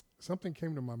something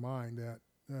came to my mind that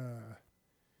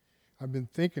I've been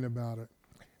thinking about it.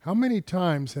 How many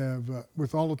times have,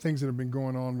 with all the things that have been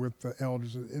going on with the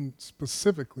elders, and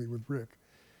specifically with Rick,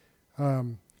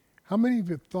 how many of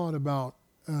you thought about,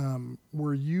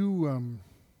 were you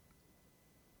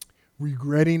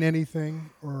regretting anything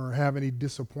or have any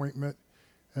disappointment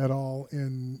at all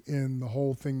in the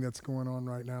whole thing that's going on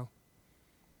right now?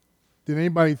 Did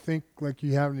anybody think like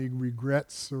you have any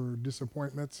regrets or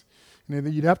disappointments?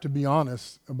 And you'd have to be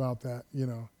honest about that, you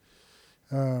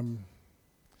know.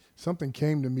 Something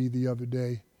came to me the other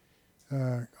day.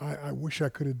 I wish I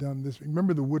could have done this.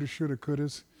 Remember the woulda, shoulda,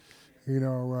 couldas? You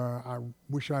know, I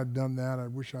wish I'd done that. I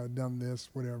wish I'd done this,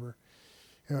 whatever.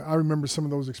 I remember some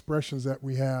of those expressions that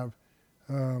we have.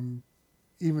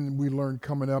 Even we learned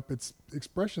coming up, it's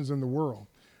expressions in the world.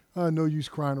 No use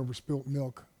crying over spilt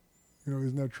milk. You know,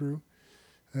 isn't that true?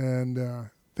 And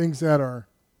things that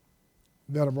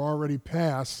have already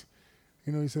passed.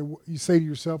 You know, you say to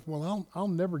yourself, well, I'll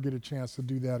never get a chance to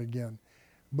do that again.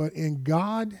 But in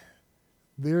God,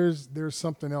 there's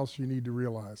something else you need to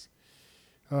realize.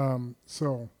 There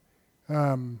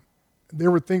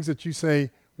were things that you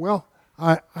say, well,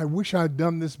 I wish I'd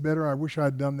done this better. I wish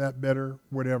I'd done that better,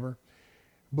 whatever.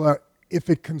 But if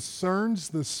it concerns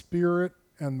the Spirit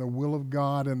and the will of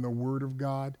God and the Word of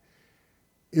God,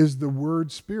 is the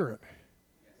Word Spirit?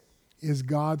 Is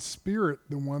God's Spirit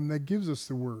the one that gives us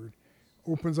the Word?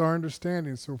 Opens our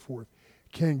understanding and so forth.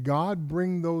 Can God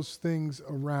bring those things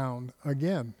around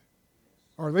again?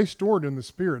 Are they stored in the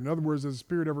Spirit? In other words, does the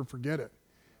Spirit ever forget it?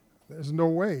 There's no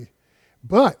way.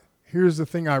 But here's the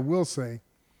thing I will say.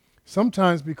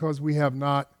 Sometimes because we have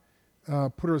not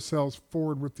put ourselves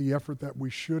forward with the effort that we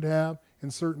should have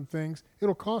in certain things,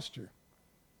 it'll cost you.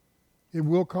 It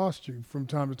will cost you from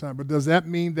time to time. But does that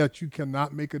mean that you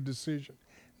cannot make a decision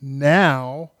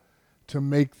now to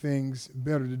make things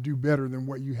better, to do better than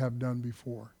what you have done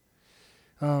before?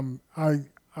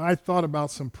 I thought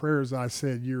about some prayers I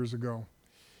said years ago.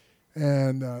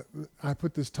 And I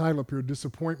put this title up here,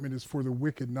 Disappointment is for the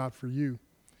Wicked, Not for You.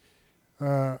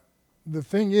 The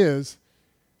thing is,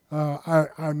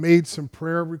 I made some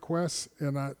prayer requests,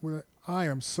 and I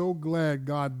am so glad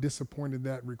God disappointed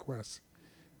that request.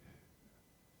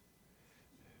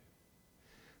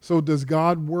 So does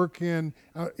God work in,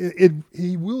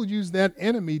 he will use that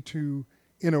enemy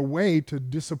in a way to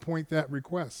disappoint that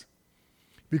request.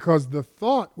 Because the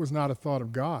thought was not a thought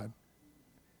of God.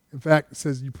 In fact, it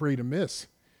says you prayed amiss.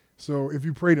 So if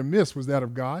you prayed amiss, was that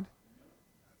of God?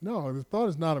 No, the thought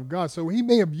is not of God. So he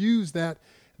may have used that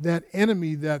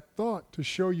enemy, that thought, to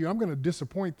show you, I'm going to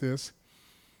disappoint this,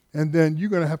 and then you're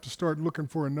going to have to start looking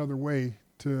for another way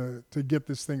to get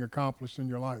this thing accomplished in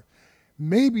your life.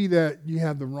 Maybe that you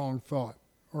had the wrong thought,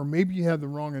 or maybe you had the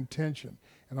wrong intention.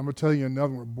 And I'm going to tell you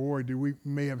another one. Boy, we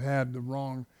may have had the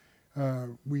wrong,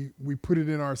 we put it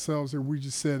in ourselves, or we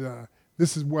just said,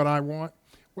 this is what I want.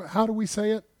 Well, how do we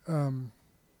say it?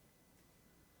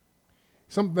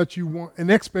 Something that you want,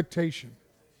 an expectation.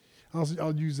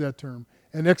 I'll use that term.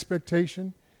 An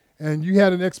expectation. And you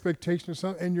had an expectation of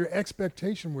something, and your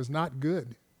expectation was not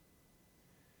good.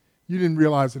 You didn't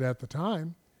realize it at the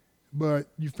time, but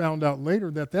you found out later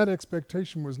that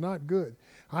expectation was not good.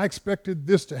 I expected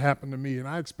this to happen to me, and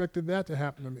I expected that to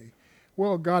happen to me.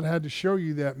 Well, God had to show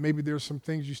you that maybe there's some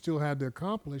things you still had to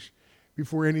accomplish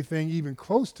before anything even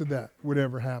close to that would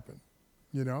ever happen,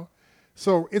 you know?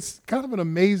 So it's kind of an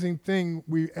amazing thing.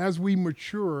 As we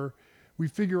mature, we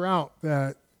figure out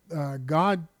that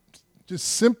God just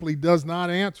simply does not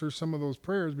answer some of those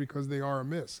prayers because they are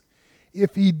amiss.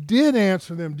 If he did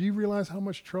answer them, do you realize how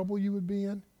much trouble you would be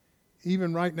in,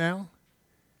 even right now?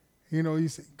 You know, you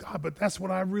say, God, but that's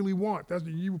what I really want. That's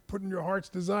what you were putting your heart's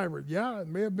desire. Yeah, it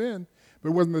may have been, but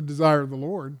it wasn't the desire of the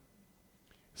Lord.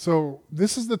 So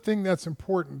this is the thing that's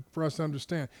important for us to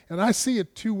understand. And I see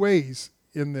it two ways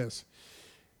in this.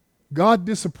 God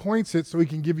disappoints it so he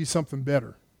can give you something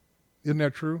better. Isn't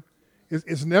that true?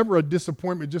 It's never a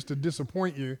disappointment just to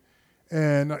disappoint you.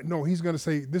 And no, he's going to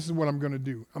say, this is what I'm going to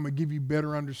do. I'm going to give you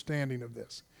better understanding of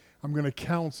this. I'm going to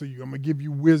counsel you. I'm going to give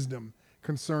you wisdom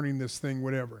concerning this thing,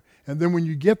 whatever. And then when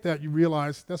you get that, you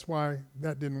realize that's why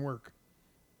that didn't work.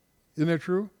 Isn't that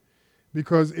true?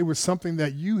 Because it was something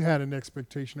that you had an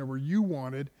expectation of or you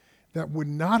wanted that would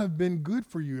not have been good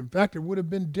for you. In fact, it would have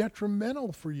been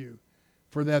detrimental for you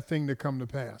for that thing to come to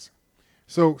pass.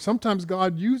 So sometimes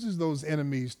God uses those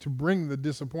enemies to bring the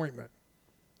disappointment.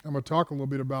 I'm going to talk a little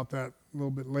bit about that a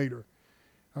little bit later,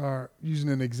 using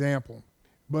an example.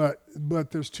 But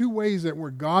there's two ways that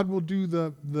where God will do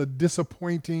the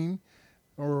disappointing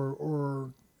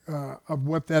or of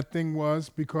what that thing was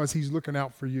because he's looking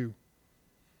out for you.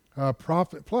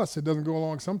 Prophet plus, it doesn't go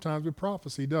along sometimes with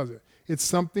prophecy, does it? It's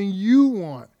something you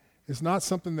want. It's not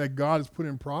something that God has put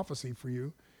in prophecy for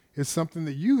you. It's something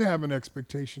that you have an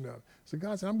expectation of. So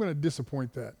God said, I'm going to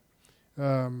disappoint that.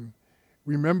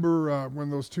 Remember when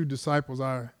those two disciples,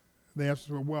 they asked,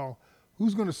 well,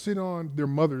 who's going to sit on, their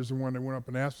mothers, the one that went up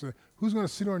and asked, who's going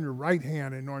to sit on your right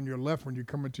hand and on your left when you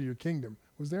come into your kingdom?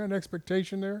 Was there an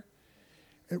expectation there?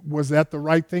 Was that the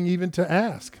right thing even to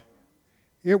ask?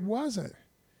 It wasn't.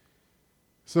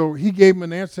 So he gave him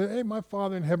an answer, hey, my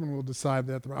Father in heaven will decide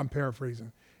that. I'm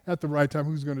paraphrasing. At the right time,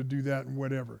 who's going to do that and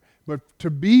whatever. But to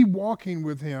be walking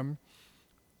with him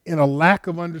in a lack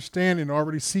of understanding,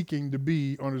 already seeking to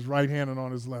be on his right hand and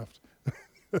on his left.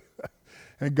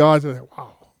 And God said,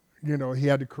 wow, he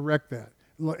had to correct that.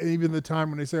 Even the time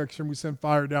when they said, should we send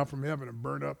fire down from heaven and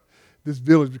burn up this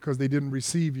village because they didn't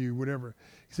receive you, whatever.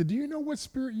 He said, do you know what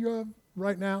spirit you have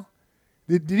right now?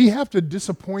 Did he have to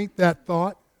disappoint that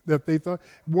thought that they thought?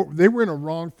 They were in a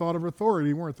wrong thought of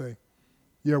authority, weren't they?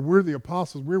 Yeah, we're the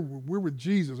apostles. We're with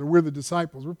Jesus, or we're the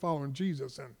disciples. We're following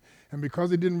Jesus. And because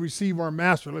they didn't receive our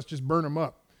master, let's just burn them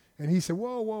up. And he said,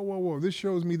 whoa. This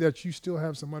shows me that you still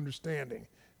have some understanding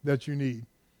that you need.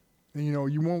 And,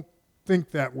 you won't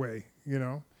think that way,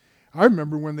 I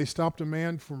remember when they stopped a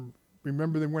man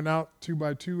remember they went out 2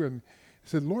 by 2 and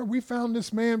said, Lord, we found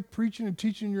this man preaching and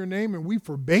teaching your name, and we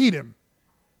forbade him.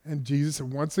 And Jesus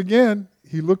said, once again,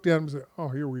 he looked at him and said, oh,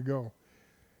 here we go.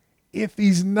 If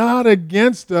he's not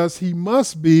against us, he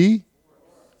must be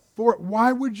for.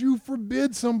 Why would you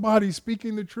forbid somebody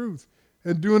speaking the truth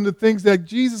and doing the things that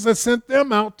Jesus has sent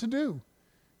them out to do?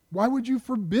 Why would you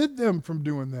forbid them from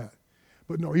doing that?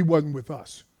 But no, he wasn't with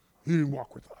us. He didn't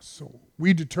walk with us. So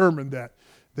we determined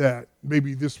that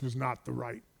maybe this was not the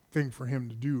right thing for him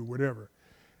to do, whatever.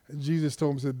 And Jesus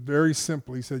told him, said very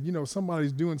simply, he said,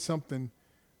 somebody's doing something,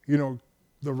 the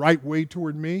right way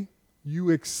toward me.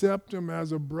 You accept him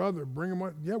as a brother. Bring him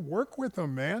on. Yeah, work with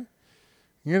him, man.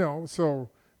 So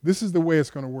this is the way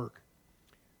it's going to work.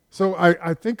 So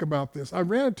I think about this. I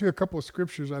ran into a couple of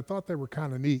scriptures. I thought they were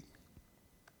kind of neat.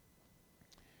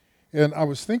 And I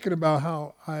was thinking about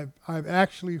how I've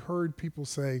actually heard people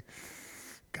say,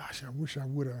 gosh, I wish I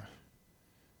would have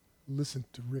listened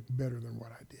to Rick better than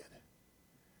what I did.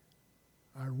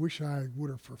 I wish I would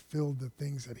have fulfilled the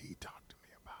things that he talked to me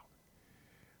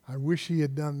about. I wish he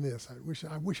had done this.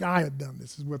 I wish I had done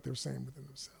this, is what they're saying within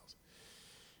themselves.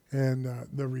 And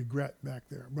the regret back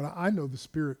there. But I know the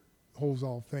Spirit holds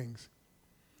all things.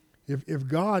 If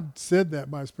God said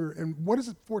that by Spirit, and what is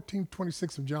it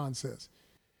 14:26 of John says?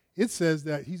 It says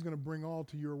that he's going to bring all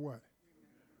to your what?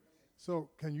 So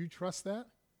can you trust that?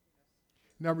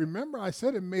 Now remember, I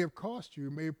said it may have cost you.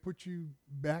 It may have put you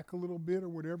back a little bit or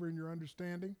whatever in your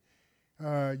understanding.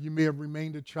 You may have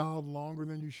remained a child longer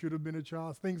than you should have been a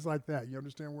child. Things like that. You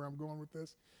understand where I'm going with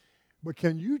this? But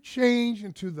can you change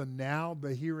into the now,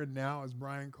 the here and now, as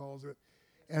Brian calls it,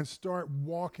 and start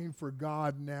walking for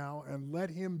God now and let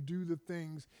him do the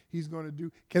things he's going to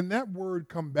do? Can that word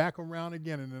come back around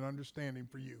again in an understanding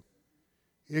for you?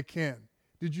 It can.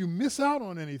 Did you miss out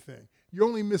on anything? You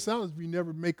only miss out if you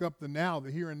never make up the now, the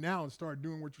here and now, and start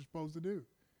doing what you're supposed to do.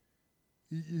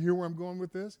 You hear where I'm going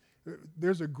with this?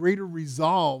 There's a greater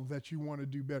resolve that you want to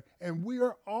do better. And we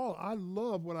are all, I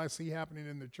love what I see happening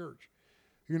in the church.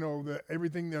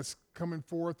 Everything that's coming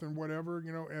forth and whatever,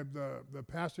 and the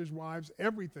pastors' wives,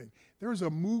 everything. There's a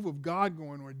move of God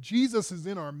going on. Jesus is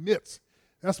in our midst.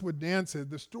 That's what Dan said.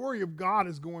 The story of God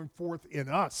is going forth in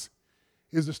us.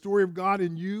 Is the story of God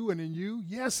in you and in you?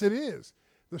 Yes, it is.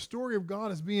 The story of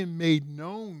God is being made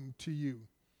known to you.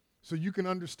 So you can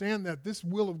understand that this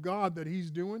will of God that he's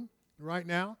doing right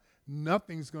now,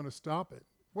 nothing's going to stop it.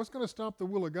 What's going to stop the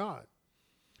will of God?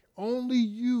 Only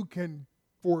you can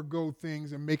forego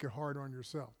things and make it hard on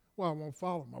yourself. Well, I won't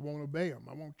follow him. I won't obey him.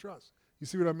 I won't trust. You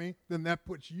see what I mean? Then that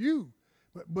puts you.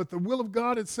 But the will of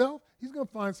God itself, he's going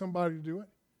to find somebody to do it.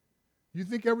 You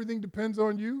think everything depends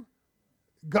on you?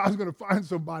 God's going to find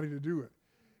somebody to do it.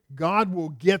 God will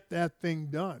get that thing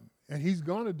done, and he's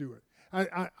going to do it.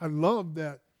 I love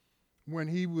that when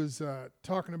he was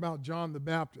talking about John the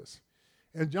Baptist.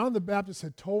 And John the Baptist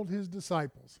had told his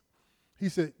disciples, he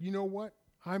said, you know what?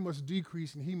 I must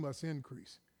decrease and he must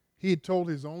increase. He had told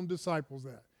his own disciples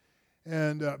that.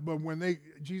 And but when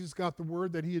Jesus got the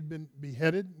word that he had been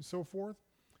beheaded and so forth,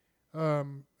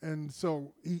 and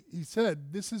so he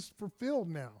said, this is fulfilled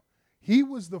now. He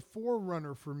was the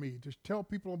forerunner for me to tell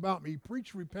people about me. He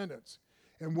preached repentance.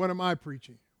 And what am I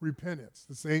preaching? Repentance.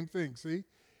 The same thing, see?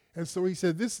 And so he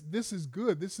said, this is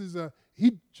good. This is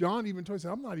John even told, he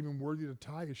said, I'm not even worthy to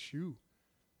tie a shoe,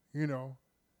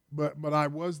 But I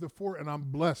was and I'm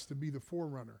blessed to be the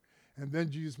forerunner. And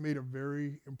then Jesus made a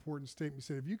very important statement. He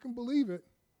said, if you can believe it,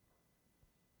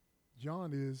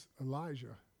 John is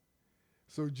Elijah.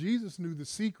 So Jesus knew the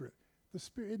secret. The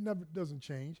Spirit, it never doesn't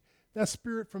change. That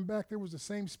Spirit from back there was the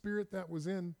same Spirit that was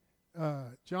in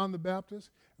John the Baptist.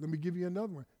 Let me give you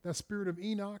another one. That Spirit of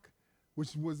Enoch,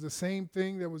 which was the same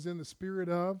thing that was in the spirit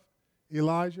of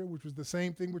Elijah, which was the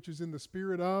same thing which was in the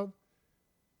spirit of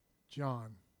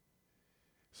John.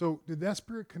 So did that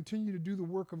Spirit continue to do the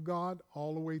work of God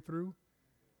all the way through?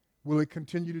 Will it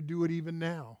continue to do it even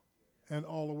now and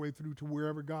all the way through to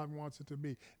wherever God wants it to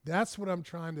be? That's what I'm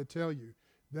trying to tell you.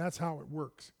 That's how it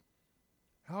works.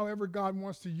 However God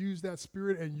wants to use that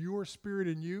Spirit and your Spirit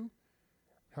in you,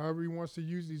 however he wants to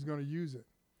use it, he's going to use it.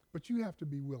 But you have to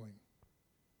be willing.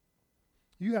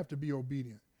 You have to be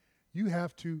obedient. You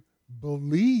have to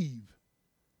believe.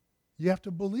 You have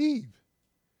to believe.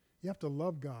 You have to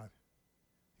love God.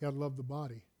 You got to love the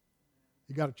body.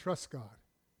 You got to trust God.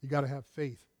 You got to have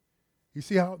faith. You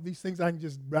see how these things, I can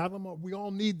just rattle them up. We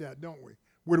all need that, don't we?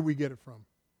 Where do we get it from?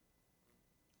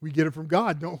 We get it from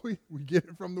God, don't we? We get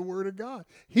it from the Word of God.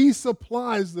 He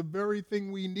supplies the very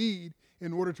thing we need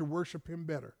in order to worship him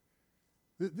better.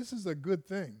 This is a good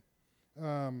thing.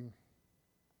 I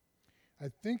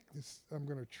think this, I'm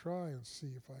going to try and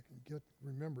see if I can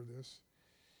remember this.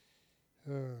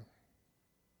 I'm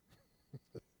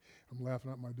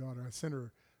laughing at my daughter. I sent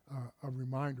her a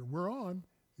reminder. We're on,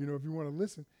 if you want to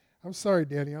listen. I'm sorry,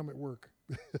 Danny, I'm at work.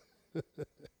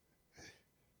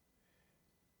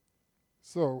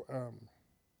 So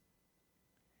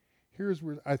here's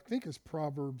where I think it's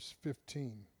Proverbs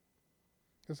 15.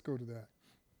 Let's go to that.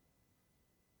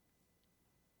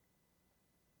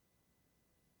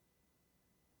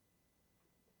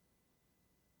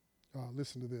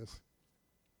 Listen to this.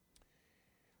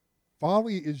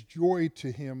 Folly is joy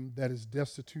to him that is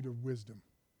destitute of wisdom.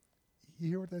 You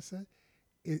hear what that said?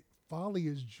 Folly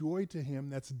is joy to him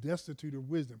that's destitute of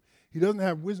wisdom. He doesn't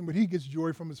have wisdom, but he gets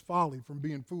joy from his folly, from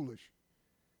being foolish.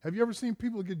 Have you ever seen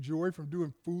people get joy from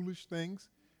doing foolish things?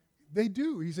 They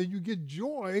do. He said you get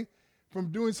joy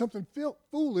from doing something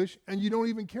foolish, and you don't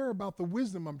even care about the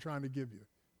wisdom I'm trying to give you.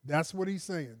 That's what he's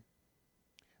saying.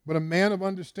 But a man of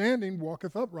understanding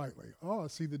walketh uprightly. Oh,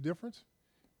 see the difference?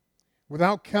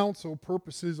 Without counsel,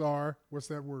 purposes are, what's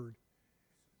that word?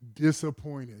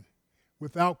 Disappointed.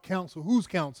 Without counsel, whose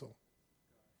counsel?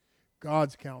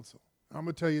 God's counsel. I'm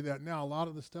going to tell you that now. A lot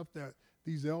of the stuff that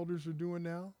these elders are doing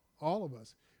now, all of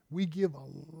us, we give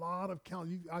a lot of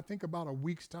counsel. I think about a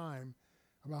week's time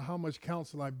about how much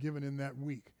counsel I've given in that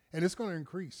week. And it's going to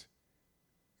increase.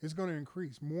 It's going to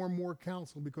increase. More and more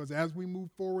counsel, because as we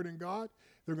move forward in God,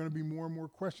 there are going to be more and more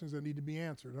questions that need to be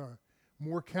answered.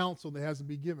 More counsel that has to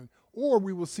be given. Or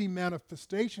we will see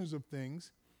manifestations of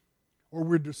things, or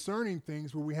we're discerning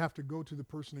things where we have to go to the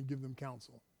person and give them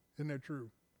counsel. Isn't that true?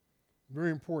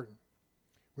 Very important.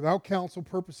 Without counsel,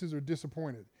 purposes are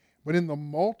disappointed. But in the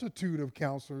multitude of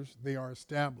counselors, they are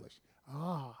established.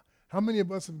 How many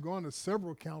of us have gone to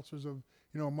several counselors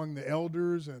among the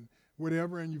elders and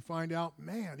whatever, and you find out,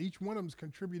 man, each one of them's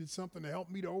contributed something to help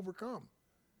me to overcome.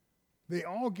 They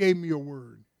all gave me a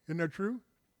word. Isn't that true?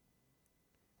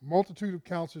 A multitude of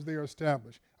counselors, they are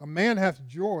established. A man hath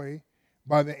joy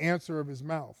by the answer of his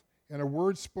mouth, and a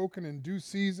word spoken in due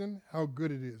season, how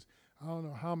good it is. I don't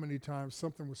know how many times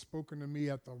something was spoken to me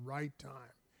at the right time,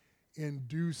 in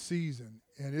due season,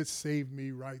 and it saved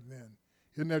me right then.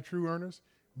 Isn't that true, Ernest?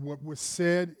 What was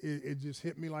said, it just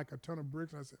hit me like a ton of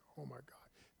bricks, and I said, oh my God,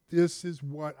 this is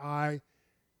what I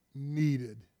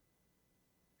needed.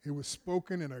 It was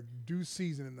spoken in a due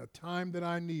season, in the time that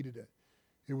I needed it.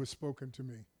 It was spoken to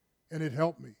me, and it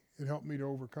helped me. It helped me to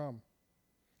overcome.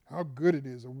 How good it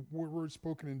is, a word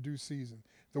spoken in due season.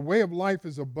 The way of life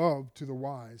is above to the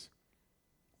wise.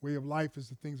 Way of life is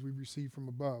the things we receive from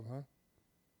above,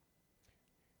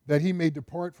 that he may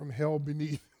depart from hell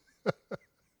beneath.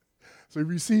 So if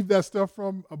you receive that stuff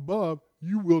from above,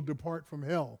 you will depart from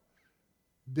hell.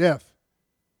 Death.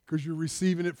 Because you're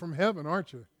receiving it from heaven,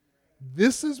 aren't you?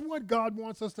 This is what God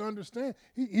wants us to understand.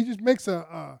 He just makes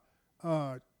a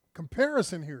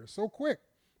comparison here so quick.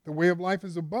 The way of life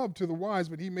is above to the wise,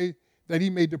 but that he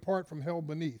may depart from hell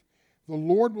beneath. The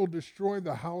Lord will destroy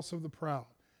the house of the proud.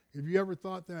 Have you ever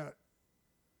thought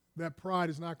that pride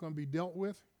is not going to be dealt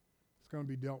with? It's going to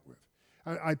be dealt with.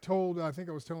 I think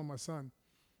I was telling my son,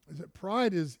 is that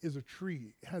pride is a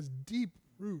tree. It has deep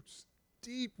roots.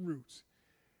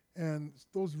 And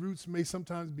those roots may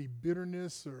sometimes be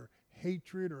bitterness or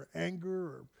hatred or anger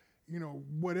or,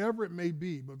 whatever it may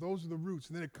be. But those are the roots.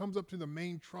 And then it comes up to the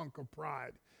main trunk of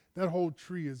pride. That whole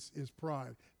tree is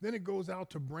pride. Then it goes out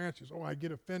to branches. Oh, I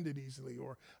get offended easily,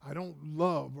 or I don't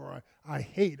love, or I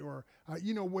hate, or,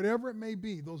 whatever it may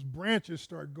be. Those branches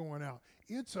start going out.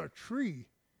 It's a tree.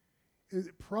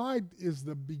 Pride is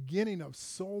the beginning of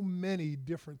so many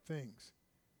different things.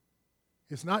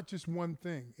 It's not just one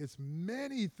thing. It's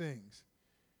many things.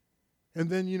 And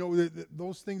then,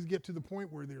 those things get to the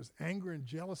point where there's anger and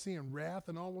jealousy and wrath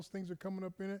and all those things are coming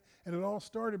up in it. And it all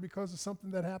started because of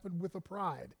something that happened with a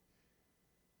pride.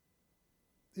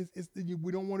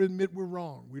 We don't want to admit we're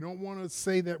wrong. We don't want to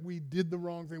say that we did the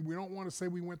wrong thing. We don't want to say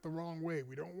we went the wrong way.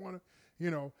 We don't want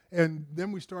to, and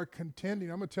then we start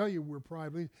contending. I'm going to tell you where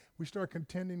pride leads. We start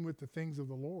contending with the things of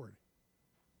the Lord.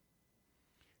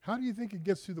 How do you think it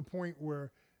gets to the point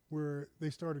where they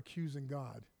start accusing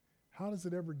God? How does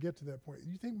it ever get to that point?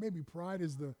 You think maybe pride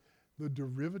is the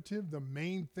derivative, the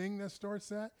main thing that starts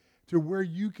that? To where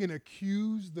you can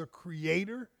accuse the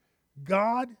Creator,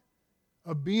 God,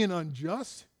 of being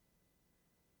unjust?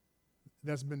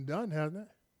 That's been done, hasn't it?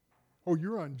 Oh,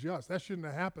 you're unjust. That shouldn't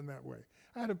have happened that way.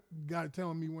 I had a guy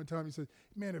telling me one time, he said,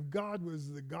 man, if God was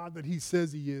the God that he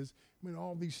says he is,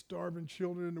 all these starving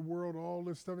children in the world, all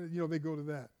this stuff, they go to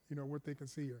that, what they can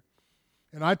see here.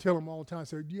 And I tell them all the time, I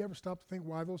say, do you ever stop to think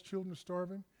why those children are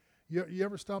starving? You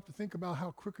ever stop to think about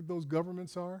how crooked those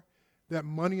governments are? That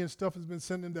money and stuff has been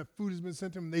sent them, that food has been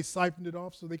sent to them, and they siphoned it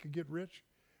off so they could get rich?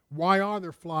 Why are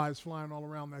there flies flying all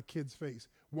around that kid's face?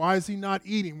 Why is he not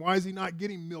eating? Why is he not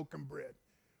getting milk and bread?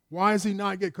 Why is he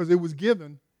not getting, because it was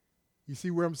given. You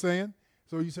see where I'm saying?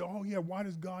 So you say, oh yeah, why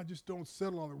does God just don't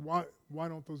settle on it? Why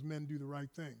don't those men do the right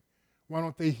thing? Why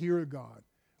don't they hear God?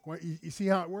 Why, you see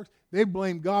how it works? They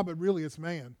blame God, but really it's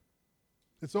man.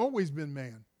 It's always been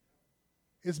man.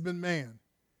 It's been man.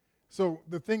 So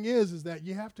the thing is that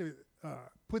you have to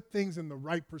put things in the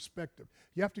right perspective.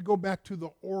 You have to go back to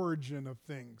the origin of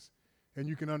things, and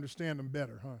you can understand them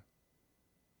better, huh?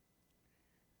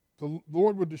 The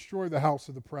Lord will destroy the house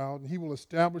of the proud, and he will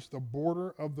establish the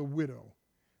border of the widow.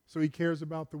 So he cares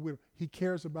about the widow. He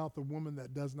cares about the woman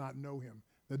that does not know him,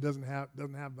 that doesn't have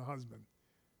the husband.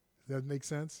 Does that make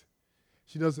sense?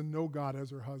 She doesn't know God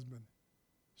as her husband.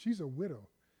 She's a widow.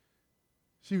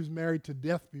 She was married to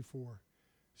death before.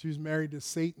 She was married to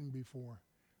Satan before.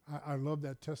 I love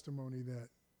that testimony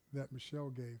that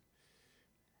Michelle gave.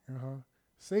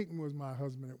 Satan was my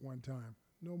husband at one time.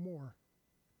 No more.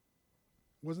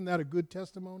 Wasn't that a good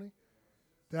testimony?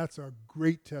 That's a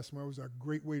great testimony. It was a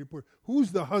great way to put it.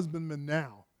 Who's the husbandman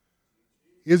now?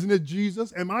 Isn't it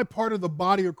Jesus? Am I part of the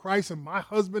body of Christ and my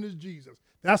husband is Jesus?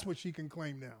 That's what she can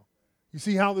claim now. You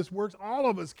see how this works? All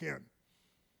of us can.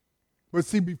 But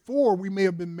see, before we may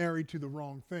have been married to the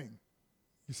wrong thing.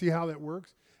 You see how that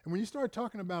works? And when you start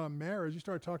talking about a marriage, you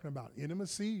start talking about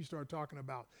intimacy, you start talking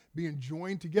about being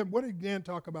joined together. What did Dan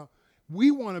talk about?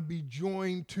 We want to be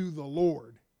joined to the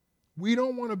Lord. We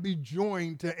don't want to be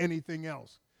joined to anything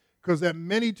else. Because that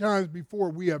many times before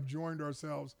we have joined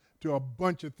ourselves to a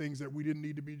bunch of things that we didn't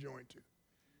need to be joined to.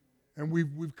 And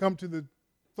we've come to the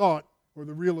thought or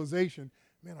the realization,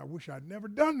 man, I wish I'd never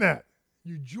done that.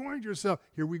 You joined yourself.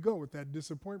 Here we go with that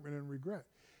disappointment and regret.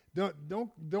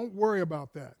 Don't worry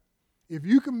about that. If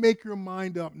you can make your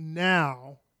mind up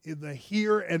now, in the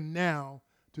here and now,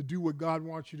 to do what God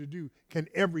wants you to do, can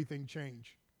everything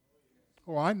change?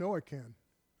 Oh, I know it can.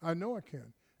 I know it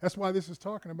can. That's why this is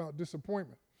talking about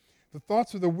disappointment. The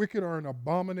thoughts of the wicked are an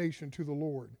abomination to the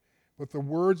Lord, but the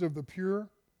words of the pure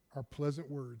are pleasant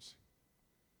words.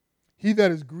 He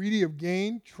that is greedy of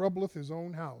gain troubleth his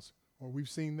own house. Well, we've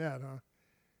seen that, huh?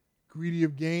 Greedy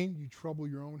of gain, you trouble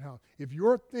your own house. If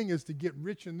your thing is to get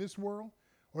rich in this world,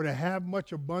 or to have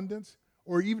much abundance,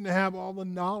 or even to have all the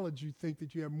knowledge you think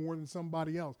that you have more than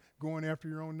somebody else, going after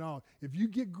your own knowledge. If you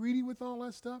get greedy with all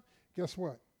that stuff, guess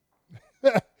what?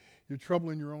 You're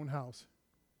troubling your own house.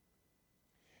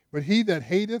 But he that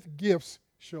hateth gifts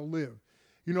shall live.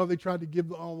 They tried to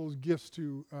give all those gifts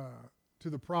to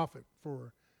the prophet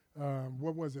for,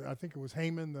 what was it? I think it was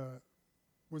Haman,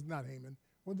 was not Haman.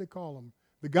 What did they call him?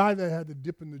 The guy that had to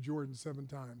dip in the Jordan 7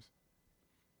 times.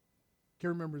 Can't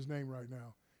remember his name right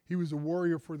now. He was a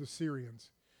warrior for the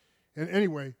Syrians. And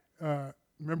anyway,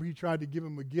 remember he tried to give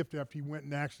him a gift after he went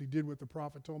and actually did what the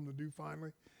prophet told him to do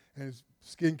finally? And his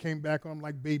skin came back on him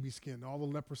like baby skin. All the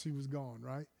leprosy was gone,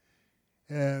 right?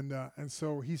 And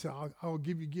so he said, I'll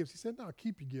give you gifts. He said, no,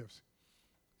 keep your gifts.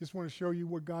 Just want to show you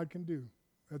what God can do.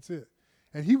 That's it.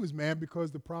 And he was mad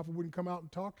because the prophet wouldn't come out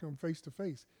and talk to him face to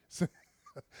face.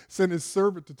 Send his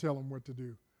servant to tell him what to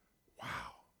do. Wow.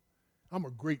 I'm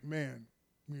a great man,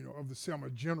 I'm a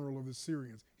general of the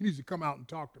Syrians. He needs to come out and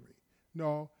talk to me.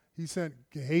 No, he sent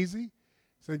Gehazi,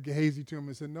 said Gehazi to him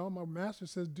and said, no, my master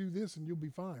says do this and you'll be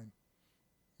fine.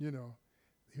 You know,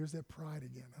 here's that pride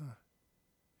again, huh?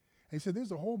 And he said,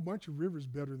 there's a whole bunch of rivers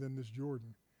better than this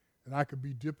Jordan that I could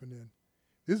be dipping in.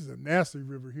 This is a nasty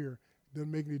river here.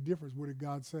 Doesn't make any difference. What did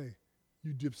God say?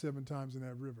 You dip 7 times in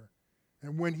that river.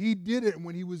 And when he did it,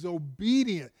 when he was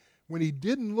obedient, when he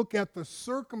didn't look at the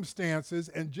circumstances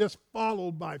and just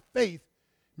followed by faith,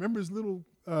 remember his little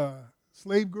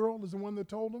slave girl is the one that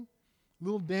told him?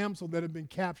 Little damsel that had been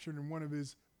captured in one of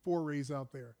his forays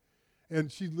out there.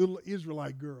 And she's a little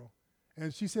Israelite girl.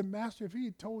 And she said, Master, if he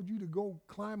had told you to go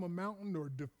climb a mountain or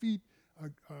defeat a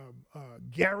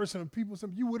garrison of people,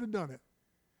 something, you would have done it.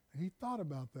 And he thought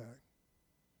about that.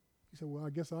 He said, well, I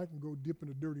guess I can go dip in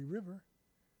a dirty river.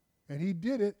 And he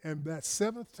did it, and that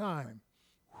 7th time,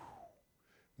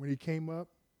 when he came up,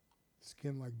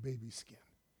 skin like baby skin,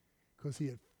 because he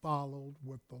had followed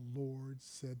what the Lord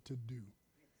said to do.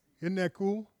 Isn't that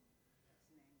cool?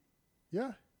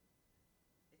 Yeah.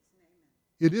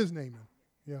 It is Naaman.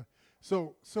 Yeah.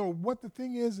 So what the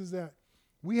thing is that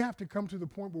we have to come to the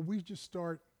point where we just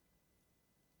start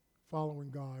following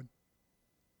God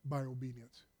by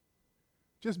obedience.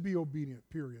 Just be obedient,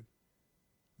 period.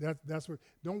 That's what.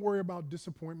 Don't worry about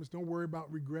disappointments. Don't worry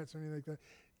about regrets or anything like that.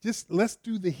 Just let's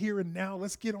do the here and now.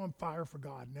 Let's get on fire for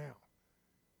God now.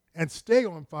 And stay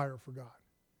on fire for God.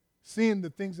 Seeing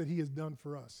the things that he has done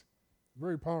for us.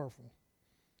 Very powerful.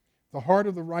 The heart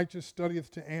of the righteous studieth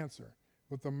to answer,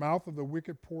 but the mouth of the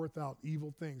wicked poureth out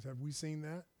evil things. Have we seen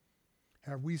that?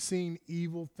 Have we seen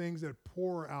evil things that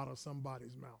pour out of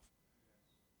somebody's mouth?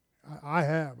 I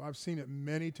have. I've seen it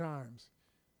many times.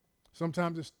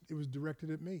 Sometimes it was directed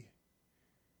at me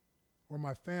or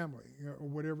my family, or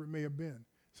whatever it may have been.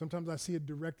 Sometimes I see it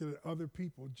directed at other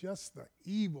people, just the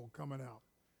evil coming out.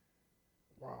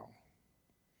 Wow.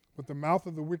 But the mouth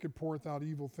of the wicked poureth out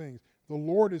evil things. The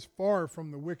Lord is far from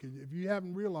the wicked. If you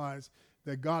haven't realized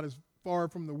that God is far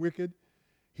from the wicked,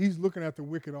 he's looking at the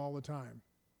wicked all the time.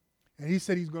 And he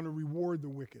said he's going to reward the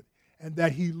wicked, and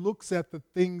that he looks at the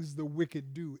things the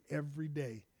wicked do every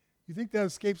day. You think that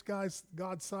escapes God's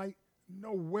sight?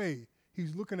 No way.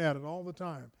 He's looking at it all the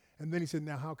time. And then he said,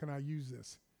 now how can I use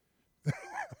this?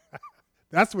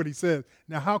 That's what he says.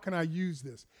 Now how can I use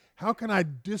this? How can I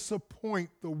disappoint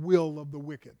the will of the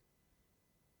wicked?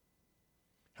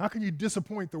 How can you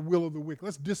disappoint the will of the wicked?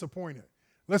 Let's disappoint it.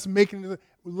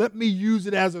 Let me use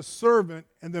it as a servant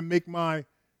and then make my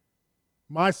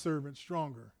servant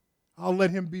stronger. I'll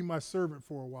let him be my servant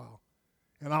for a while.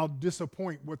 And I'll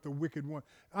disappoint what the wicked want.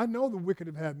 I know the wicked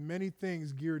have had many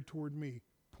things geared toward me,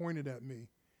 pointed at me.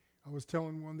 I was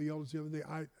telling one of the elders the other day,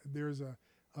 there's a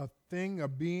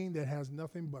being that has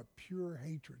nothing but pure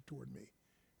hatred toward me.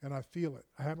 And I feel it.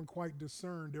 I haven't quite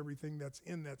discerned everything that's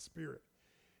in that spirit.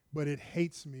 But it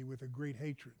hates me with a great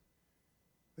hatred.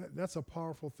 That's a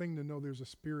powerful thing to know there's a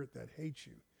spirit that hates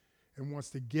you and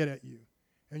wants to get at you.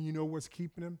 And you know what's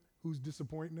keeping him? Who's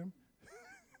disappointing him?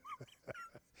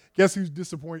 Guess who's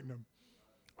disappointing him?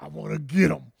 I want to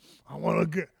get him.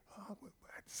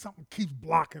 Something keeps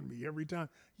blocking me every time.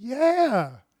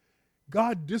 Yeah.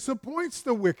 God disappoints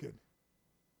the wicked.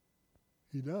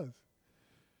 He does.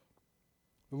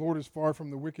 The Lord is far from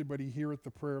the wicked, but he heareth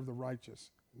the prayer of the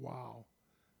righteous. Wow.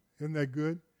 Isn't that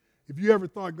good? If you ever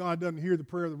thought God doesn't hear the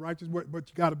prayer of the righteous, but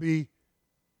you got to be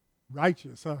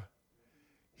righteous, huh?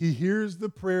 He hears the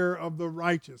prayer of the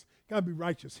righteous. Got to be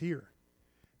righteous here.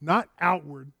 Not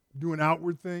outward, doing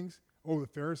outward things. Oh, the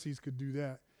Pharisees could do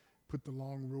that. Put the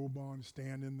long robe on,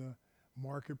 stand in the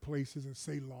marketplaces and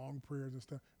say long prayers and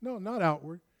stuff. No, not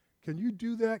outward. Can you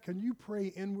do that? Can you pray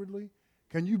inwardly?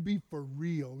 Can you be for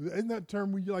real? Isn't that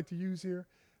term we like to use here?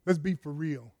 Let's be for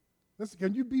real.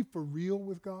 Can you be for real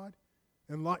with God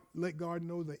and let God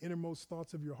know the innermost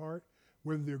thoughts of your heart,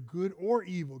 whether they're good or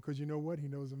evil, because you know what? He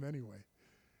knows them anyway.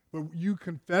 But you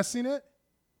confessing it,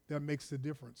 that makes the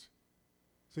difference.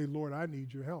 Say, Lord, I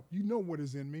need your help. You know what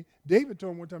is in me. David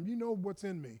told him one time, you know what's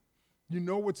in me. You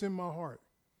know what's in my heart.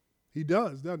 He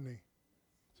does, doesn't he?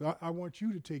 So I want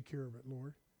you to take care of it,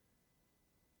 Lord.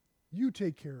 You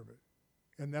take care of it.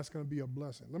 And that's going to be a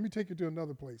blessing. Let me take you to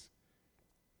another place.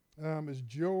 It's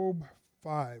Job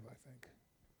 5, I think.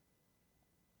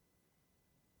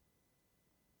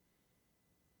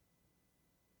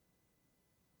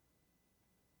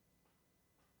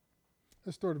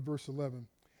 Let's start at verse 11.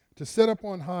 To set up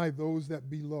on high those that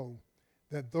be low,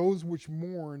 that those which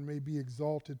mourn may be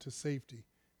exalted to safety.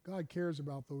 God cares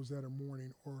about those that are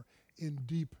mourning or in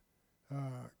deep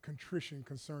contrition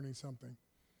concerning something.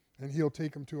 And he'll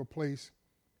take them to a place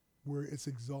where it's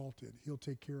exalted. He'll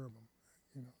take care of them.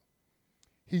 You know.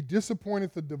 He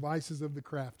disappointeth the devices of the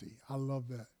crafty. I love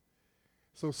that.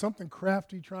 So something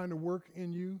crafty trying to work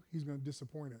in you, he's going to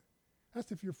disappoint it.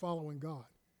 That's if you're following God.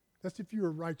 That's if you're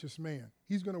a righteous man.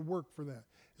 He's going to work for that.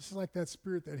 It's like that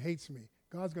spirit that hates me.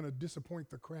 God's going to disappoint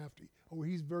the crafty. Oh,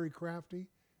 he's very crafty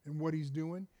in what he's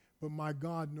doing, but my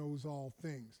God knows all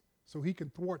things. So he can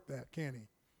thwart that, can he?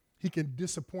 He can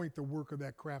disappoint the work of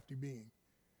that crafty being.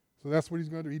 So that's what he's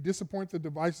going to do. He disappoints the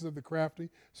devices of the crafty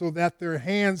so that their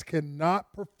hands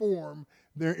cannot perform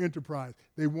their enterprise.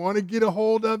 They want to get a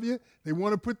hold of you. They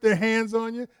want to put their hands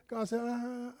on you. God said,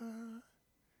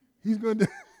 he's going to,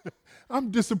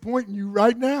 I'm disappointing you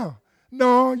right now.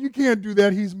 No, you can't do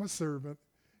that. He's my servant.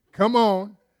 Come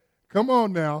on. Come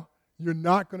on now. You're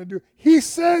not going to do it. He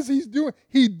says he's doing.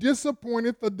 He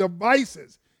disappointed the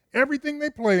devices, everything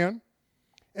they plan,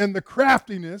 and the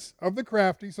craftiness of the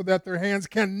crafty so that their hands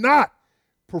cannot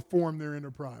perform their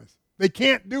enterprise. They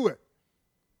can't do it.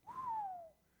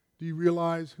 Do you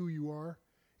realize who you are?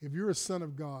 If you're a son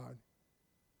of God,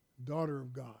 daughter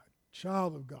of God,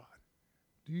 child of God,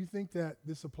 do you think that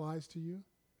this applies to you?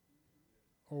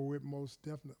 Oh, it most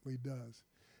definitely does.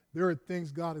 There are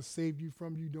things God has saved you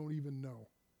from you don't even know.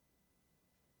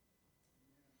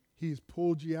 He has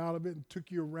pulled you out of it and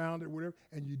took you around it, whatever,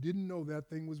 and you didn't know that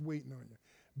thing was waiting on you.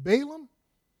 Balaam,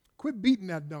 quit beating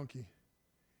that donkey.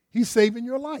 He's saving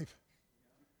your life.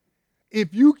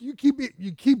 If you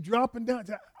keep dropping down,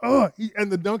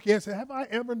 and the donkey said, "Have I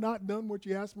ever not done what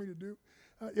you asked me to do?"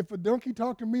 If a donkey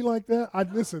talked to me like that,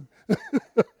 I'd listen.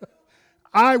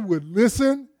 I would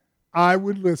listen. I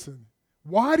would listen.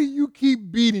 Why do you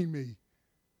keep beating me?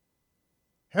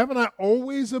 Haven't I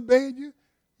always obeyed you?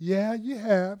 Yeah, you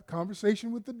have.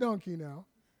 Conversation with the donkey now.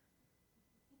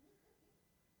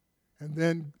 And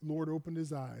then Lord opened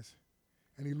his eyes,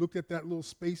 and he looked at that little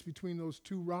space between those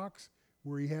two rocks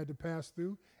where he had to pass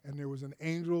through, and there was an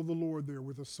angel of the Lord there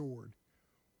with a sword.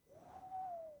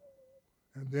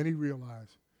 And then he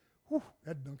realized,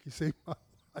 that donkey saved my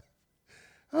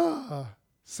life.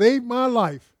 Saved my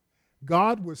life.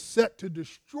 God was set to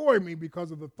destroy me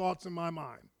because of the thoughts in my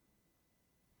mind.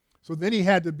 So then he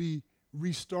had to be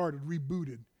restarted,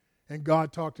 rebooted. And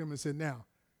God talked to him and said, now,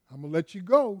 I'm going to let you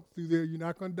go through there. You're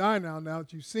not going to die now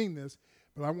that you've seen this.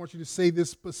 But I want you to say this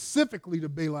specifically to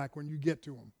Balak when you get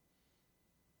to him.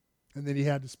 And then he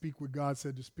had to speak what God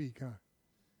said to speak, huh?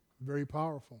 Very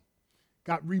powerful.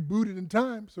 Got rebooted in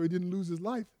time so he didn't lose his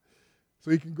life.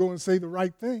 So he can go and say the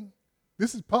right thing.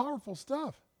 This is powerful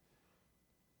stuff.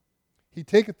 He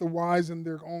taketh the wise in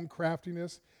their own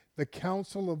craftiness. The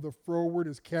counsel of the froward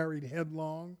is carried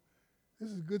headlong. This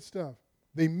is good stuff.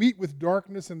 They meet with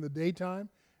darkness in the daytime.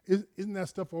 Isn't that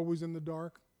stuff always in the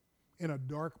dark? In a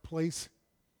dark place?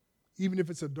 Even if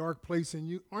it's a dark place in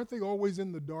you, aren't they always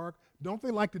in the dark? Don't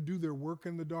they like to do their work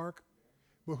in the dark?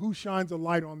 But who shines a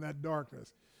light on that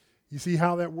darkness? You see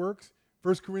how that works?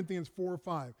 1 Corinthians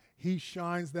 4:5. He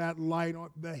shines that light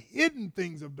on the hidden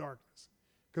things of darkness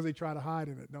because they try to hide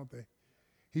in it, don't they?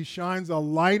 He shines a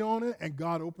light on it, and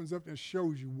God opens up and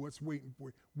shows you what's waiting for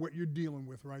you, what you're dealing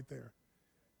with right there.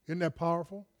 Isn't that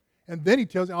powerful? And then he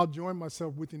tells you, I'll join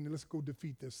myself with you, and let's go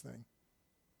defeat this thing.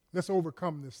 Let's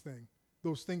overcome this thing,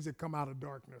 those things that come out of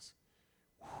darkness.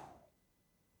 Whew.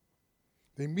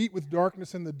 They meet with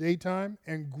darkness in the daytime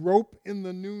and grope in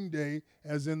the noonday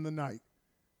as in the night.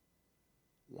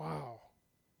 Wow.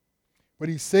 But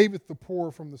he saveth the poor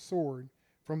from the sword,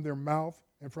 from their mouth,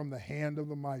 and from the hand of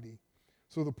the mighty.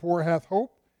 So the poor hath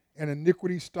hope, and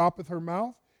iniquity stoppeth her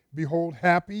mouth. Behold,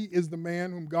 happy is the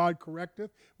man whom God correcteth.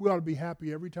 We ought to be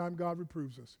happy every time God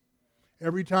reproves us.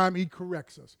 Every time he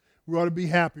corrects us. We ought to be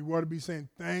happy. We ought to be saying,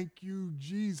 thank you,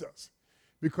 Jesus,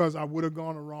 because I would have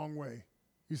gone the wrong way.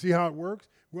 You see how it works?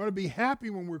 We ought to be happy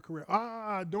when we're correct.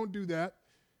 Don't do that.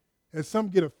 And some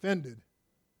get offended.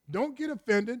 Don't get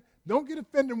offended. Don't get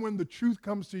offended when the truth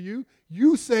comes to you.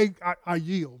 You say, I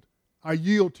yield. I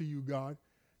yield to you, God,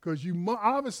 because you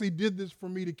obviously did this for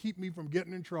me to keep me from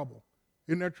getting in trouble.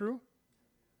 Isn't that true?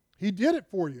 He did it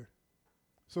for you.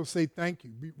 So say thank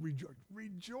you.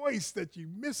 Rejoice that you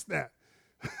missed that.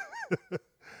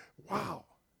 Wow.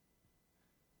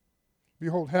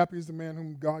 Behold, happy is the man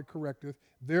whom God correcteth.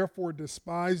 Therefore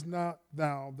despise not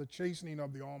thou the chastening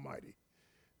of the Almighty.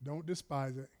 Don't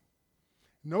despise it.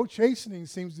 No chastening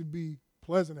seems to be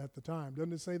pleasant at the time.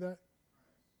 Doesn't it say that?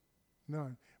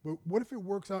 None. But what if it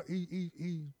works out?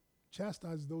 He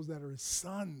chastises those that are his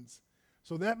sons.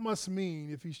 So that must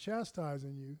mean if he's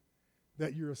chastising you,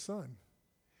 that you're a son.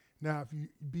 Now, if you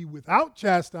be without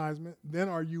chastisement, then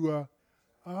are you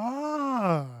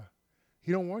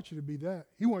he don't want you to be that.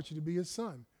 He wants you to be his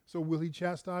son. So will he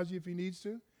chastise you if he needs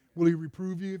to? Will he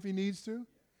reprove you if he needs to?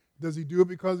 Does he do it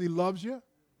because he loves you?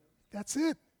 That's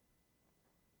it.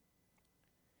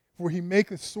 For he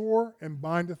maketh sore and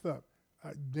bindeth up.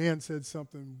 Dan said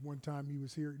something one time he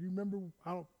was here. You remember?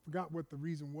 I forgot what the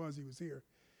reason was he was here.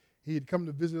 He had come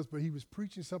to visit us, but he was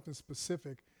preaching something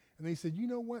specific. And they said, you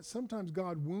know what? Sometimes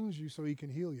God wounds you so he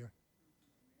can heal you.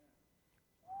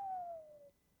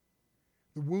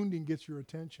 The wounding gets your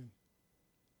attention,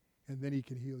 and then he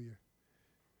can heal you.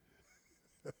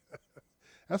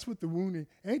 That's what the wounding,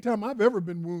 anytime I've ever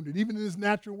been wounded, even in this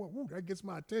natural one, that gets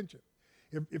my attention.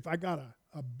 If I got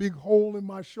a big hole in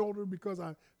my shoulder because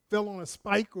I fell on a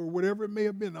spike or whatever it may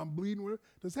have been, I'm bleeding with it,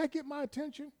 does that get my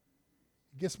attention?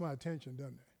 It gets my attention,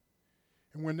 doesn't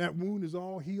it? And when that wound is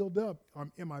all healed up,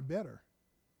 am I better?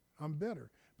 I'm better.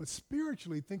 But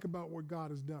spiritually, think about what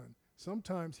God has done.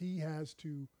 Sometimes he has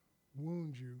to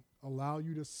wound you, allow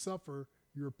you to suffer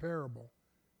your parable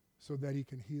so that he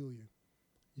can heal you.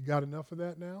 You got enough of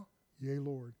that now? Yea,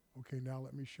 Lord. Okay, now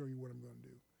let me show you what I'm going to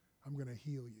do. I'm going to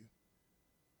heal you.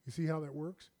 You see how that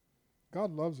works?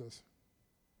 God loves us.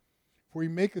 For he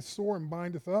maketh sore and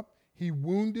bindeth up. He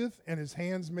woundeth, and his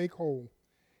hands make whole.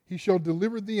 He shall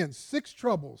deliver thee in 6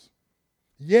 troubles.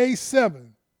 Yea,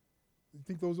 7. You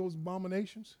think those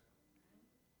abominations?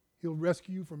 He'll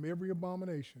rescue you from every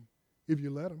abomination if you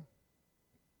let him.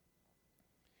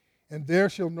 And there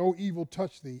shall no evil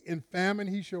touch thee. In famine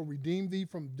he shall redeem thee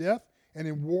from death, and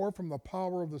in war from the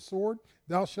power of the sword.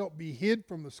 Thou shalt be hid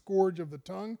from the scourge of the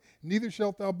tongue, neither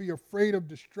shalt thou be afraid of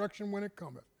destruction when it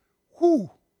cometh.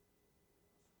 Whew!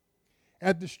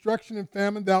 At destruction and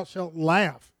famine thou shalt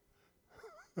laugh.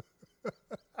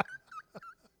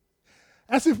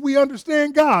 That's if we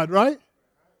understand God, right?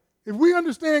 If we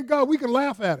understand God, we can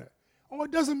laugh at it. Oh,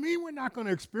 it doesn't mean we're not going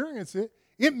to experience it.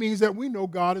 It means that we know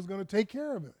God is going to take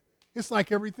care of it. It's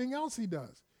like everything else he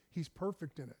does. He's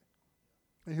perfect in it.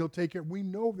 And he'll take care. We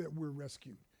know that we're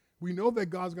rescued. We know that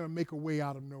God's going to make a way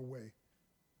out of no way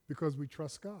because we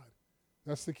trust God.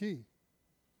 That's the key.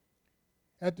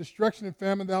 At destruction and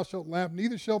famine thou shalt laugh,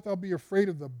 neither shalt thou be afraid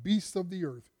of the beasts of the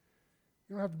earth.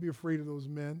 You don't have to be afraid of those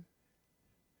men.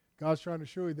 God's trying to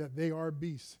show you that they are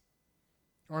beasts,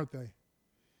 aren't they?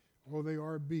 Oh, they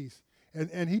are beasts.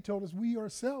 And he told us we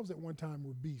ourselves at one time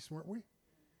were beasts, weren't we?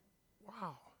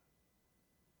 Wow.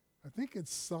 I think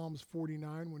it's Psalms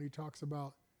 49 when he talks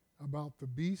about the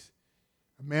beast,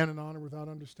 a man in honor without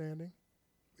understanding.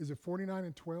 Is it 49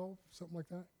 and 12, something like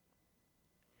that?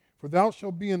 For thou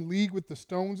shalt be in league with the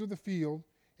stones of the field,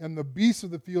 and the beasts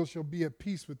of the field shall be at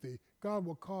peace with thee. God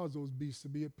will cause those beasts to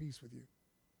be at peace with you.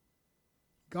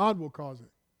 God will cause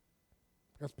it.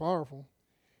 That's powerful.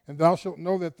 And thou shalt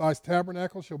know that thy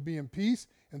tabernacle shall be in peace,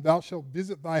 and thou shalt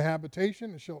visit thy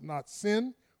habitation, and shalt not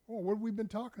sin. Oh, what have we been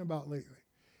talking about lately?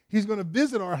 He's going to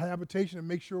visit our habitation and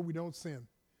make sure we don't sin.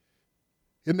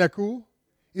 Isn't that cool?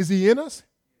 Is he in us?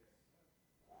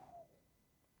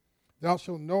 Thou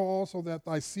shalt know also that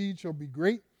thy seed shall be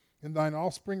great, and thine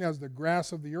offspring as the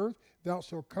grass of the earth. Thou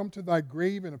shalt come to thy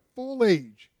grave in a full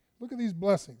age. Look at these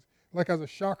blessings, like as a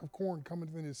shock of corn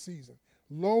cometh in his season.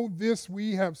 Lo, this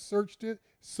we have searched it,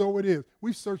 so it is.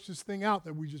 We've searched this thing out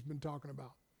that we've just been talking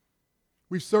about.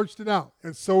 We've searched it out,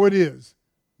 and so it is.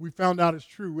 We found out it's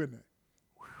true, isn't it?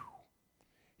 Whew.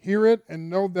 Hear it, and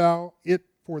know thou it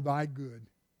for thy good.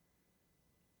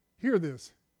 Hear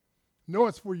this. Know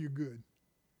it's for your good.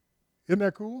 Isn't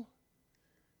that cool?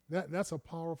 That's a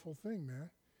powerful thing, man.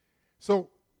 So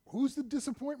who's the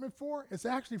disappointment for? It's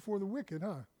actually for the wicked,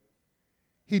 huh?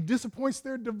 He disappoints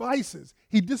their devices.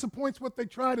 He disappoints what they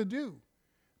try to do.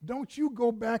 Don't you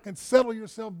go back and settle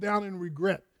yourself down in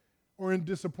regret or in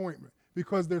disappointment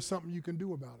because there's something you can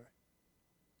do about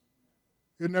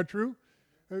it. Isn't that true?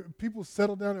 People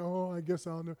settle down and, oh, I guess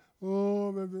I'll know.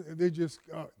 Oh, they just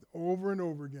over and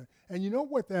over again. And you know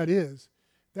what that is?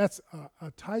 That's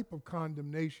a type of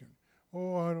condemnation.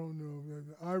 Oh, I don't know.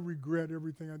 I regret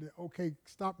everything I did. Okay,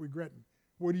 stop regretting.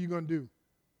 What are you going to do?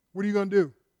 What are you going to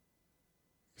do?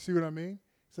 See what I mean?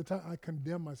 It's I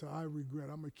condemn myself. I regret.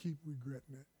 I'm going to keep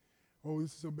regretting it. Oh,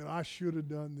 this is so bad. I should have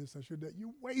done this. I should have.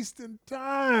 You're wasting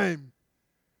time.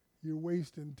 You're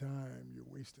wasting time. You're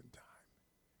wasting time.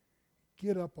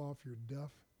 Get up off your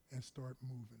duff and start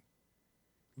moving.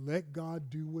 Let God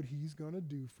do what he's going to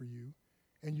do for you,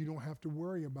 and you don't have to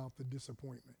worry about the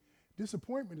disappointment.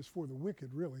 Disappointment is for the wicked,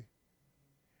 really.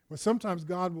 But sometimes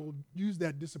God will use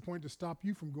that disappointment to stop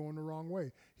you from going the wrong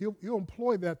way. He'll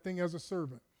employ that thing as a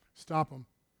servant. Stop him.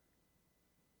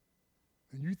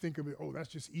 And you think of it, oh, that's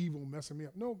just evil messing me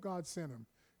up. No, God sent him.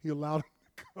 He allowed him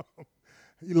to come.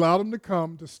 He allowed him to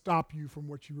come to stop you from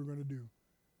what you were going to do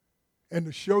and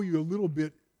to show you a little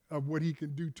bit of what he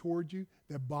can do toward you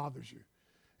that bothers you.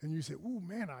 And you say, ooh,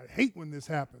 man, I hate when this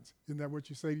happens. Isn't that what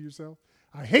you say to yourself?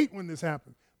 I hate when this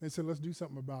happens. They said, let's do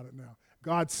something about it now.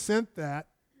 God sent that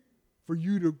for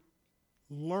you to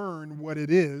learn what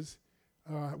it is.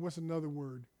 What's another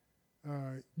word?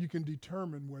 You can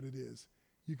determine what it is.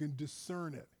 You can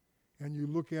discern it. And you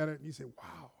look at it and you say,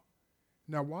 wow.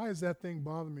 Now, why is that thing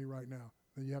bothering me right now?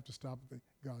 Then you have to stop and think,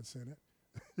 God sent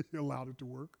it. He allowed it to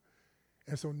work.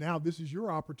 And so now this is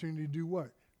your opportunity to do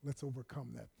what? Let's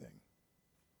overcome that thing.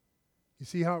 You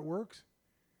see how it works?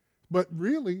 But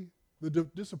really, the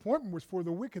disappointment was for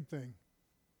the wicked thing.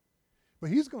 But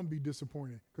he's going to be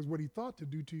disappointed because what he thought to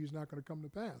do to you is not going to come to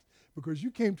pass because you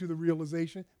came to the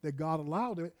realization that God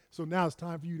allowed it, so now it's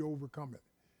time for you to overcome it.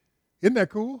 Isn't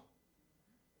that cool?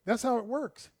 That's how it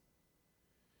works.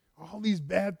 All these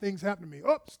bad things happen to me.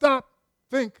 Oh, stop.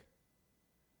 Think.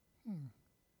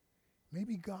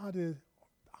 Maybe God is,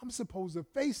 I'm supposed to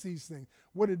face these things.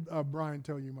 What did Brian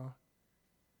tell you, Ma?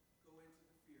 Go into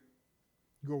the fear.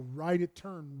 Go right it,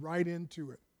 turn right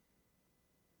into it.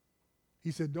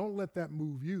 He said, don't let that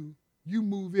move you. You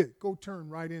move it. Go turn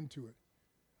right into it.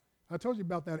 I told you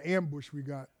about that ambush we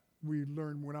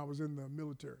learned when I was in the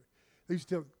military. They used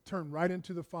to turn right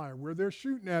into the fire. Where they're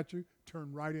shooting at you,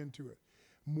 turn right into it.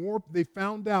 They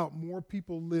found out more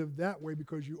people live that way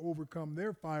because you overcome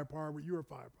their firepower with your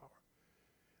firepower.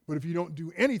 But if you don't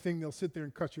do anything, they'll sit there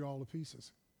and cut you all to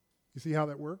pieces. You see how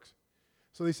that works?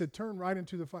 So they said, turn right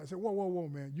into the fire. I said, whoa,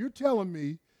 man. You're telling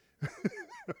me,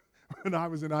 when I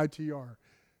was in ITR,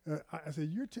 I said,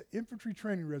 you're infantry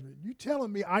training regiment. You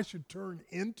telling me I should turn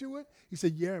into it? He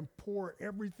said, yeah, and pour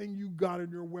everything you got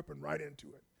in your weapon right into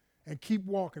it. And keep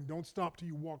walking. Don't stop till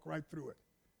you walk right through it.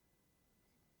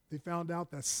 They found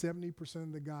out that 70%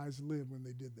 of the guys lived when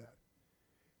they did that.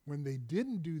 When they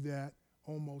didn't do that,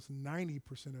 almost 90%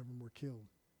 of them were killed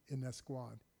in that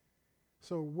squad.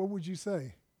 So what would you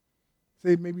say?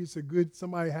 Say maybe it's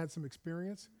somebody had some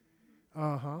experience?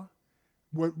 And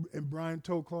Brian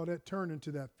told Claudette, turn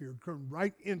into that fear. Turn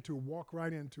right into it. Walk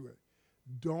right into it.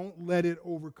 Don't let it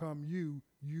overcome you.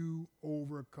 You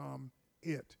overcome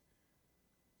it.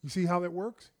 You see how that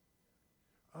works?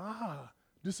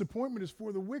 Disappointment is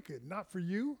for the wicked, not for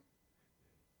you.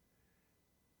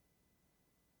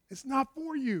 It's not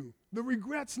for you. The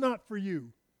regret's not for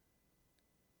you.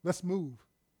 Let's move.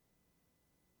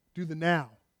 Do the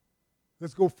now.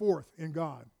 Let's go forth in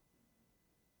God.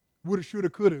 Woulda, shoulda,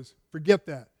 couldas. Forget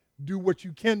that. Do what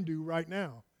you can do right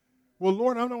now. Well,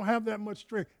 Lord, I don't have that much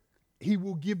strength. He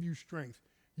will give you strength.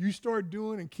 You start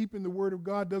doing and keeping the word of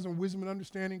God, doesn't wisdom and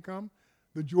understanding come?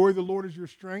 The joy of the Lord is your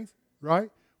strength, right?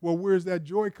 Well, where's that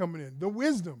joy coming in? The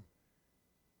wisdom.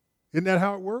 Isn't that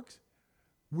how it works?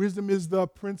 Wisdom is the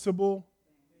principal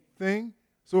thing.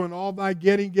 So in all thy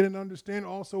getting, get an understanding.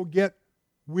 Also get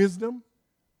wisdom.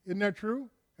 Isn't that true?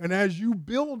 And as you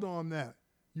build on that,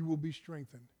 you will be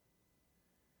strengthened.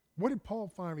 What did Paul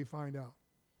finally find out?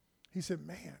 He said,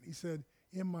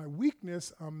 in my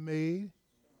weakness, I'm made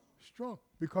strong.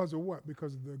 Because of what?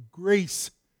 Because of the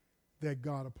grace that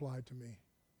God applied to me.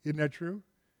 Isn't that true?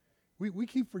 We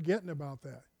keep forgetting about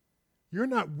that. You're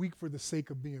not weak for the sake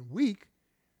of being weak.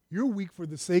 You're weak for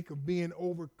the sake of being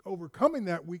overcoming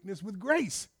that weakness with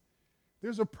grace.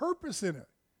 There's a purpose in it.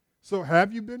 So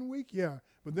have you been weak? Yeah.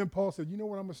 But then Paul said, you know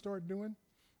what I'm going to start doing?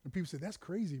 And people said, that's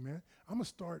crazy, man. I'm going to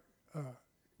start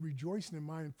rejoicing in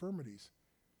my infirmities.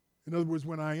 In other words,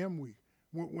 when I am weak.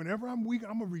 Whenever I'm weak,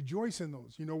 I'm going to rejoice in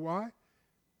those. You know why?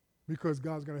 Because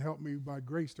God's going to help me by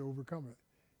grace to overcome it.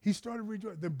 He started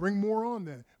rejoicing. Then bring more on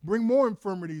then. Bring more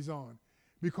infirmities on.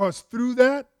 Because through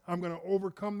that, I'm going to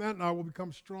overcome that and I will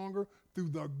become stronger through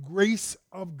the grace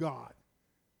of God.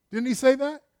 Didn't he say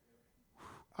that?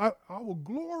 I will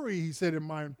glory, he said, in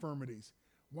my infirmities.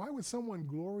 Why would someone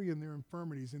glory in their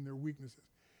infirmities, in their weaknesses,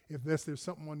 if there's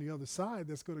something on the other side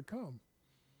that's going to come?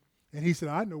 And he said,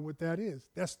 I know what that is.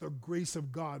 That's the grace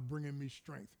of God bringing me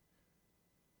strength.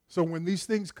 So when these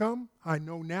things come, I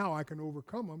know now I can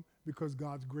overcome them because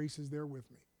God's grace is there with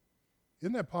me.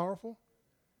 Isn't that powerful?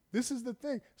 This is the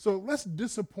thing. So let's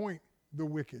disappoint the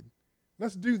wicked.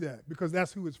 Let's do that because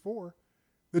that's who it's for.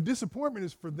 The disappointment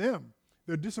is for them.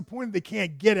 They're disappointed they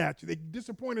can't get at you. They're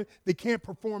disappointed they can't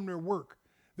perform their work.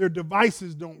 Their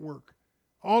devices don't work.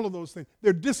 All of those things.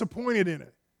 They're disappointed in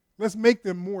it. Let's make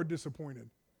them more disappointed.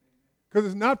 Because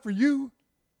it's not for you.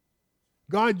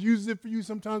 God uses it for you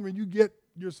sometimes when you get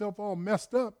yourself all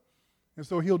messed up. And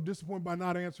so he'll disappoint by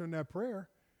not answering that prayer.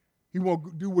 He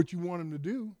won't do what you want him to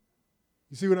do.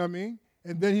 You see what I mean?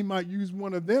 And then he might use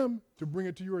one of them to bring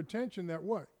it to your attention that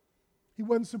what? He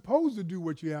wasn't supposed to do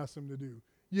what you asked him to do.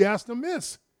 You asked him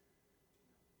this.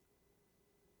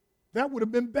 That would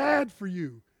have been bad for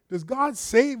you. Does God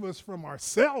save us from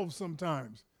ourselves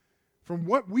sometimes? From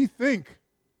what we think?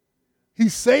 He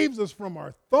saves us from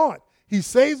our thought. He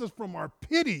saves us from our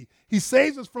pity. He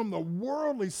saves us from the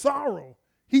worldly sorrow.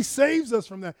 He saves us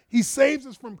from that. He saves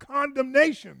us from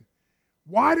condemnation.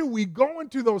 Why do we go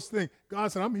into those things?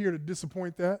 God said, I'm here to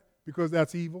disappoint that because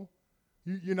that's evil.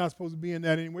 You're not supposed to be in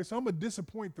that anyway. So I'm going to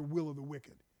disappoint the will of the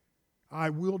wicked. I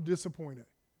will disappoint it.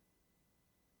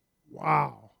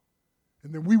 Wow.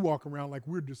 And then we walk around like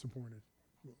we're disappointed.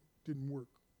 Didn't work.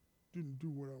 Didn't do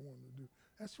what I wanted to do.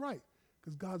 That's right,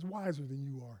 because God's wiser than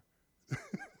you are.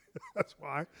 That's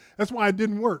why. That's why it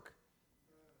didn't work.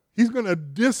 He's going to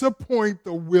disappoint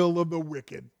the will of the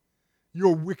wicked.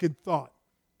 Your wicked thought,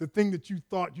 the thing that you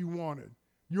thought you wanted,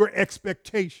 your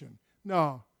expectation.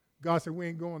 No, God said, we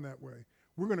ain't going that way.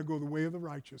 We're going to go the way of the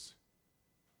righteous.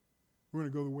 We're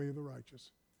going to go the way of the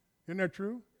righteous. Isn't that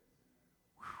true?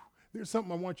 Whew. There's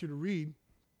something I want you to read.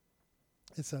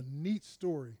 It's a neat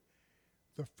story.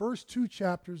 The first 2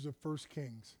 chapters of 1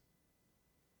 Kings.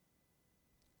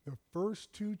 The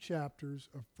first 2 chapters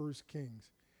of 1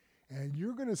 Kings. And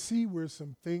you're going to see where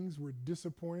some things were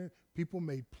disappointed. People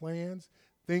made plans,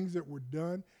 things that were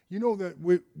done. You know that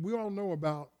we all know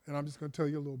about, and I'm just going to tell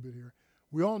you a little bit here.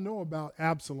 We all know about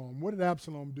Absalom. What did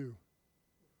Absalom do?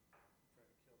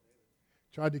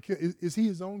 Tried to kill. Is he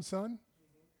his own son?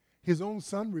 His own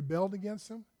son rebelled against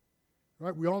him?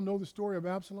 Right? We all know the story of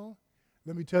Absalom.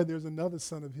 Let me tell you, there's another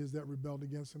son of his that rebelled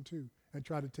against him too and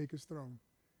tried to take his throne.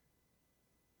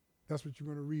 That's what you're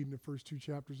going to read in the first 2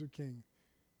 chapters of King.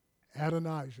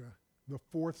 Adonijah, the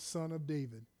 4th son of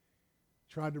David,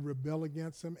 tried to rebel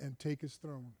against him and take his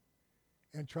throne.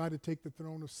 And tried to take the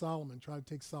throne of Solomon, tried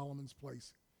to take Solomon's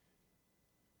place.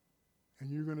 And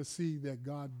you're going to see that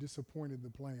God disappointed the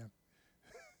plan.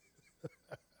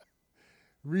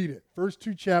 Read it. First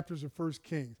 2 chapters of 1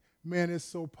 Kings. Man, it's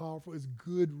so powerful. It's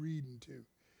good reading too.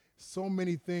 So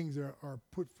many things are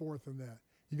put forth in that.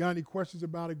 You got any questions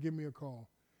about it, give me a call.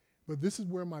 But this is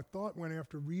where my thought went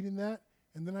after reading that.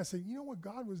 And then I said, you know what?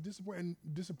 God was disappointed. And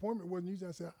disappointment wasn't used.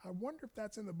 I said, I wonder if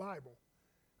that's in the Bible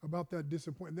about that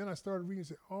disappointment. And then I started reading and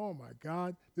said, oh my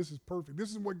God, this is perfect.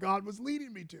 This is what God was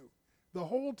leading me to the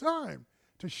whole time,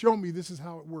 to show me this is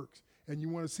how it works. And you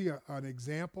want to see an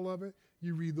example of it?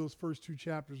 You read those first 2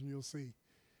 chapters and you'll see.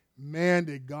 Man,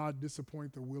 did God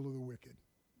disappoint the will of the wicked.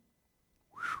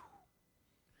 Whew.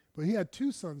 But he had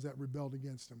 2 sons that rebelled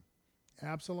against him,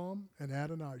 Absalom and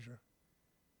Adonijah.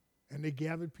 And they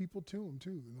gathered people to him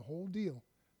too, and the whole deal,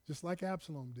 just like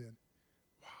Absalom did.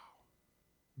 Wow.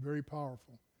 Very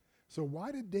powerful. So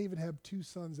why did David have 2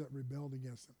 sons that rebelled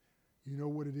against him? You know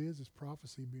what it is? It's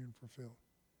prophecy being fulfilled.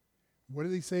 What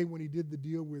did he say when he did the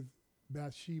deal with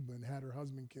Bathsheba and had her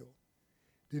husband killed?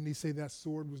 Didn't he say that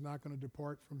sword was not going to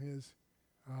depart from his?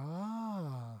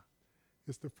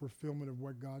 It's the fulfillment of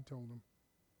what God told him.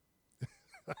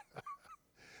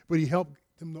 But he helped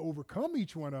them to overcome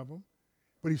each one of them,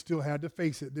 but he still had to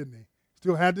face it, didn't he?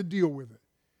 Still had to deal with it.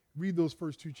 Read those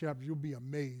first 2 chapters. You'll be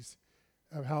amazed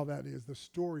at how that is. The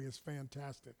story is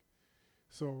fantastic.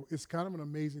 So it's kind of an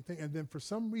amazing thing. And then for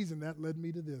some reason, that led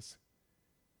me to this.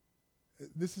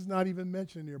 This is not even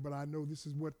mentioned here, but I know this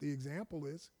is what the example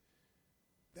is.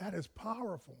 That is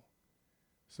powerful.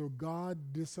 So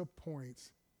God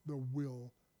disappoints the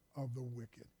will of the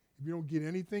wicked. If you don't get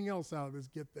anything else out of this,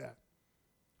 get that.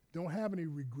 Don't have any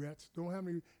regrets. Don't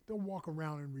walk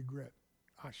around and regret.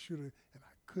 I should have and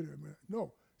I could have.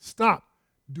 No, stop.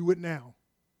 Do it now.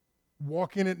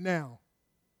 Walk in it now.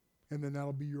 And then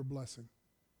that'll be your blessing.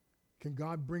 Can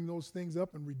God bring those things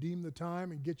up and redeem the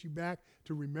time and get you back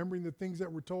to remembering the things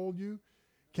that were told you?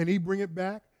 Can he bring it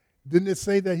back? Didn't it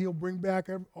say that he'll bring back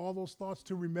all those thoughts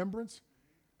to remembrance?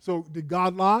 So did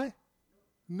God lie?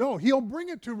 No, he'll bring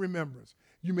it to remembrance.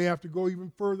 You may have to go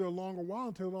even further along a while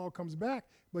until it all comes back.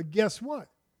 But guess what?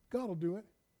 God will do it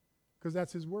because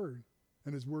that's his word,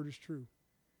 and his word is true.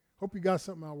 Hope you got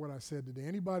something out of what I said today.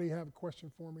 Anybody have a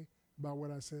question for me about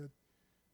what I said?